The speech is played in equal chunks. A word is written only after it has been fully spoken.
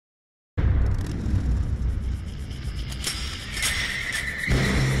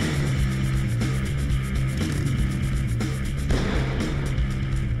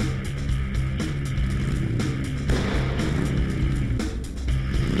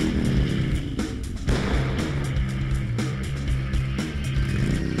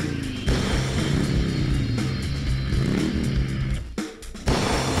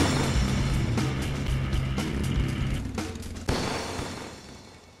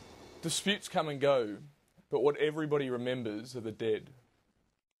Disputes come and go, but what everybody remembers are the dead.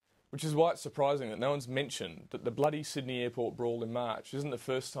 Which is why it's surprising that no one's mentioned that the bloody Sydney Airport brawl in March isn't the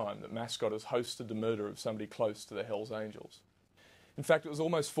first time that Mascot has hosted the murder of somebody close to the Hells Angels. In fact, it was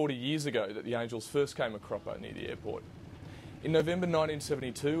almost 40 years ago that the Angels first came a cropper near the airport. In November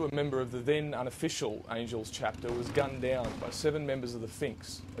 1972, a member of the then unofficial Angels chapter was gunned down by 7 members of the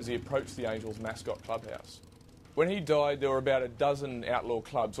Finks as he approached the Angels Mascot clubhouse. When he died, there were about a dozen outlaw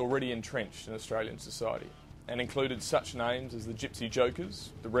clubs already entrenched in Australian society, and included such names as the Gypsy Jokers,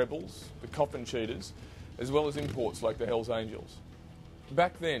 the Rebels, the Coffin Cheaters, as well as imports like the Hells Angels.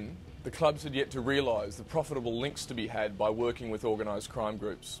 Back then, the clubs had yet to realise the profitable links to be had by working with organised crime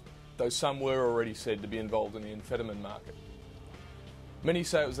groups, though some were already said to be involved in the amphetamine market. Many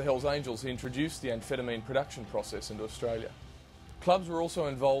say it was the Hells Angels who introduced the amphetamine production process into Australia. Clubs were also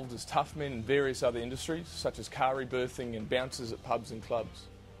involved as tough men in various other industries, such as car rebirthing and bouncers at pubs and clubs.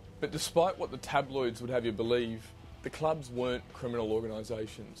 But despite what the tabloids would have you believe, the clubs weren't criminal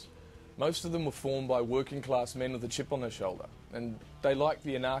organisations. Most of them were formed by working class men with a chip on their shoulder, and they liked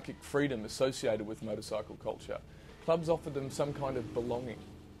the anarchic freedom associated with motorcycle culture. Clubs offered them some kind of belonging.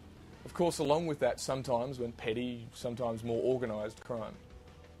 Of course, along with that sometimes went petty, sometimes more organised crime.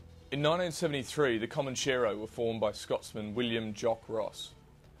 In 1973, the Comanchero were formed by Scotsman William Jock Ross.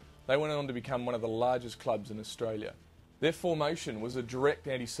 They went on to become one of the largest clubs in Australia. Their formation was a direct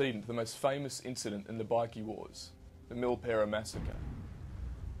antecedent to the most famous incident in the Bikie Wars, the Milperra Massacre.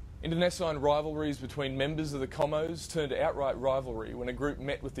 Internecine rivalries between members of the Comos turned to outright rivalry when a group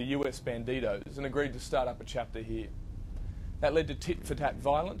met with the US Bandidos and agreed to start up a chapter here. That led to tit-for-tat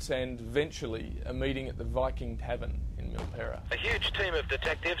violence and, eventually, a meeting at the Viking Tavern in Milperra. A huge team of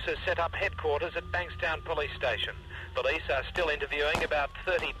detectives has set up headquarters at Bankstown Police Station. Police are still interviewing about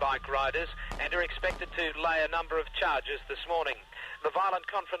 30 bike riders and are expected to lay a number of charges this morning. The violent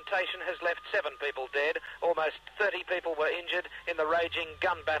confrontation has left 7 people dead. Almost 30 people were injured in the raging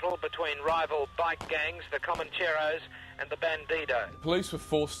gun battle between rival bike gangs, the Comancheros and the Bandido. Police were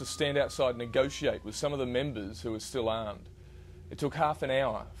forced to stand outside and negotiate with some of the members who were still armed. It took half an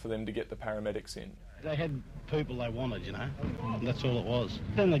hour for them to get the paramedics in. They had people they wanted, you know, and that's all it was.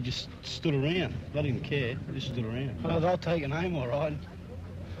 Then they just stood around. They didn't care, they just stood around. Oh, they'll take an aim all right.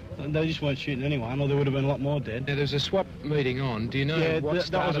 They just weren't shooting anyone, or there would have been a lot more dead. Yeah, there's a swap meeting on. Do you know what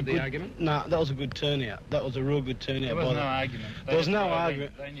started the argument? No, that was a good turnout. That was a real good turnout. There was no argument. There was no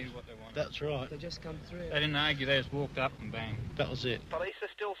argument. They knew what they wanted. That's right. They just come through. They didn't argue, they just walked up and bang. That was it. Police are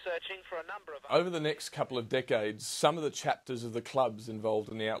still searching for a number of... Over the next couple of decades, some of the chapters of the clubs involved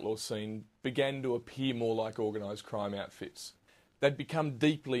in the outlaw scene began to appear more like organised crime outfits. They'd become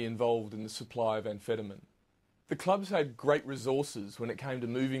deeply involved in the supply of amphetamine. The clubs had great resources when it came to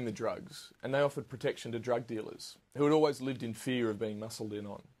moving the drugs, and they offered protection to drug dealers, who had always lived in fear of being muscled in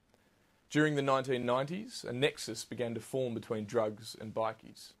on. During the 1990s, a nexus began to form between drugs and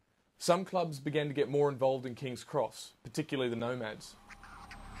bikies. Some clubs began to get more involved in King's Cross, particularly the Nomads.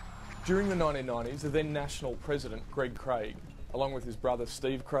 During the 1990s, the then National President, Greg Craig, along with his brother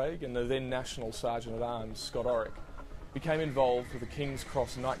Steve Craig and the then National Sergeant-at-Arms, Scott Orrick, became involved with the King's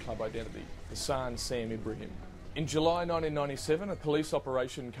Cross nightclub identity, the San Sam Ibrahim. In July 1997, a police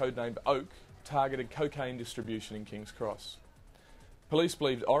operation codenamed Oak targeted cocaine distribution in King's Cross. Police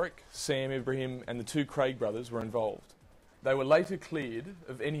believed Orrick, Sam Ibrahim and the 2 Craig brothers were involved. They were later cleared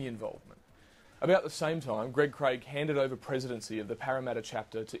of any involvement. About the same time, Greg Craig handed over presidency of the Parramatta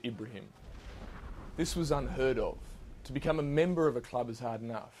chapter to Ibrahim. This was unheard of. To become a member of a club is hard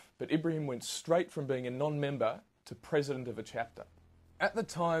enough, but Ibrahim went straight from being a non-member to president of a chapter. At the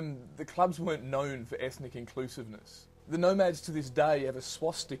time, the clubs weren't known for ethnic inclusiveness. The Nomads to this day have a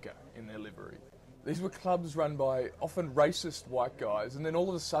swastika in their livery. These were clubs run by often racist white guys, and then all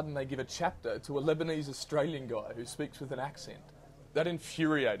of a sudden they give a chapter to a Lebanese Australian guy who speaks with an accent. That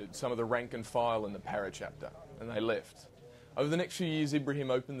infuriated some of the rank and file in the Para chapter, and they left. Over the next few years,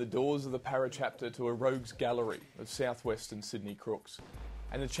 Ibrahim opened the doors of the Para chapter to a rogues gallery of southwestern Sydney crooks,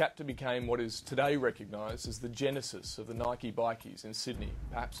 and the chapter became what is today recognised as the genesis of the Nike Bikies in Sydney,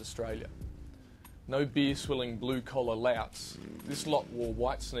 perhaps Australia. No beer-swilling blue-collar louts, this lot wore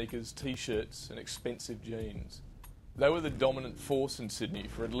white sneakers, t-shirts and expensive jeans. They were the dominant force in Sydney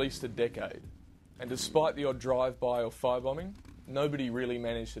for at least a decade, and despite the odd drive-by or firebombing, nobody really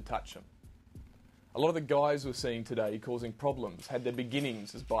managed to touch them. A lot of the guys we're seeing today causing problems had their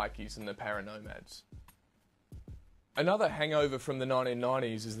beginnings as bikies and the Paranomads. Another hangover from the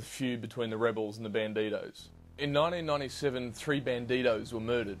 1990s is the feud between the rebels and the Bandidos. In 1997, 3 Bandidos were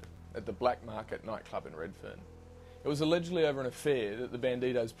murdered at the Black Market nightclub in Redfern. It was allegedly over an affair that the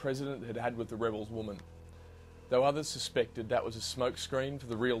Bandidos' president had had with the rebels' woman. though others suspected that was a smokescreen for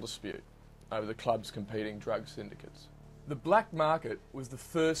the real dispute over the club's competing drug syndicates. The black market was the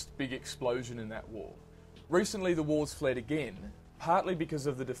first big explosion in that war. Recently the war's flared again, partly because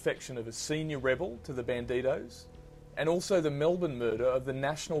of the defection of a senior rebel to the Bandidos, and also the Melbourne murder of the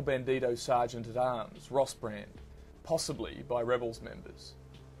National Bandito Sergeant-at-Arms, Ross Brand, possibly by rebels members.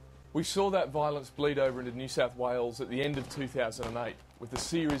 We saw that violence bleed over into New South Wales at the end of 2008, with a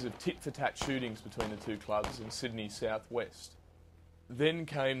series of tit-for-tat shootings between the two clubs in Sydney's southwest. Then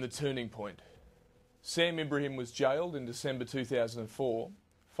came the turning point. Sam Ibrahim was jailed in December 2004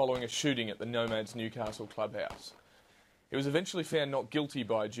 following a shooting at the Nomads Newcastle clubhouse. He was eventually found not guilty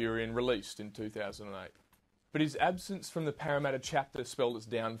by a jury and released in 2008. But his absence from the Parramatta chapter spelled its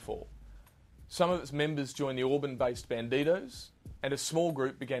downfall. Some of its members joined the Auburn-based Banditos, and a small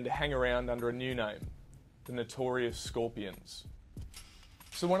group began to hang around under a new name, the Notorious Scorpions.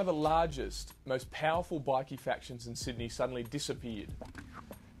 So one of the largest, most powerful bikie factions in Sydney suddenly disappeared.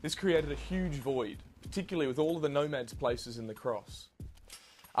 This created a huge void, particularly with all of the Nomads places in the Cross.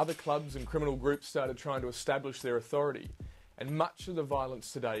 Other clubs and criminal groups started trying to establish their authority, and much of the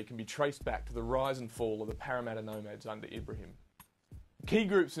violence today can be traced back to the rise and fall of the Parramatta Nomads under Ibrahim. Key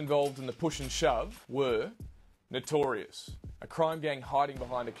groups involved in the push and shove were Notorious, a crime gang hiding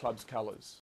behind a club's colours;